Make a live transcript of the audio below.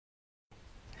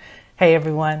Hey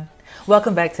everyone,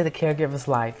 welcome back to the Caregiver's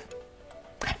Life.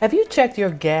 Have you checked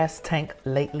your gas tank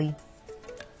lately?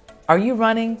 Are you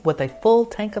running with a full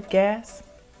tank of gas?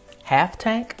 Half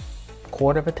tank?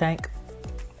 Quarter of a tank?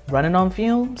 Running on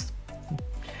fumes?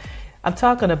 I'm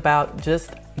talking about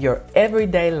just your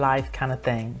everyday life kind of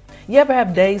thing. You ever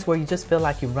have days where you just feel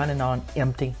like you're running on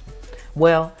empty?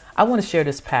 Well, I want to share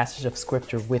this passage of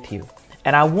scripture with you,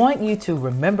 and I want you to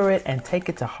remember it and take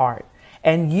it to heart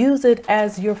and use it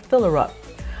as your filler up.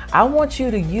 I want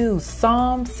you to use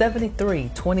Psalm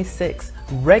 73:26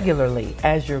 regularly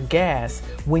as your gas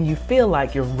when you feel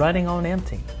like you're running on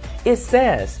empty. It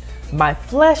says, "My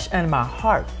flesh and my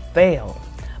heart fail,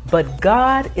 but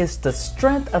God is the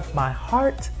strength of my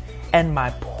heart and my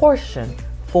portion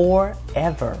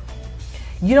forever."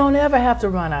 You don't ever have to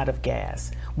run out of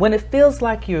gas. When it feels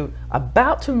like you're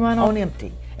about to run on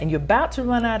empty and you're about to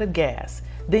run out of gas,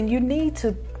 then you need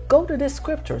to go to this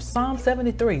scripture, Psalm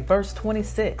 73, verse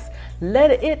 26.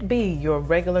 Let it be your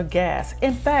regular gas.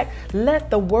 In fact, let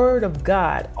the word of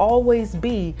God always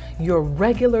be your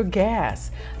regular gas.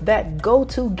 That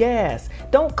go-to gas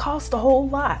don't cost a whole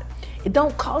lot. It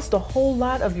don't cost a whole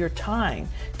lot of your time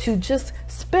to just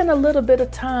spend a little bit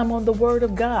of time on the word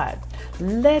of God.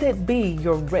 Let it be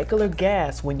your regular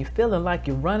gas when you're feeling like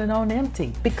you're running on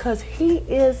empty, because He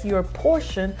is your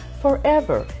portion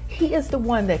forever. He is the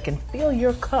one that can fill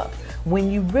your cup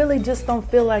when you really just don't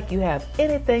feel like you have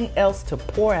anything else to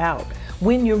pour out.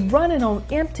 When you're running on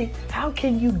empty, how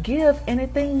can you give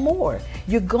anything more?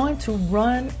 You're going to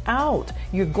run out.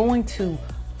 You're going to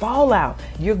fall out.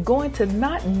 You're going to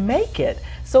not make it.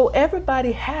 So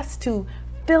everybody has to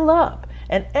fill up,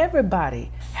 and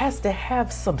everybody has to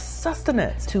have some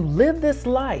sustenance to live this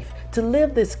life, to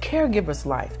live this caregiver's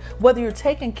life. Whether you're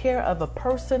taking care of a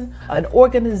person, an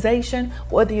organization,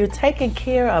 whether you're taking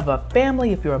care of a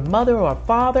family, if you're a mother or a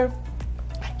father,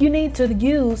 you need to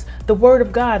use the word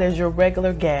of God as your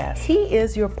regular gas. He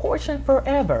is your portion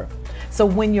forever. So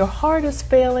when your heart is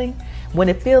failing, when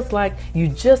it feels like you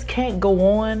just can't go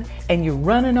on and you're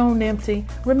running on empty,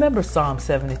 remember Psalm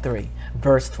 73,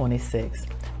 verse 26.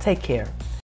 Take care.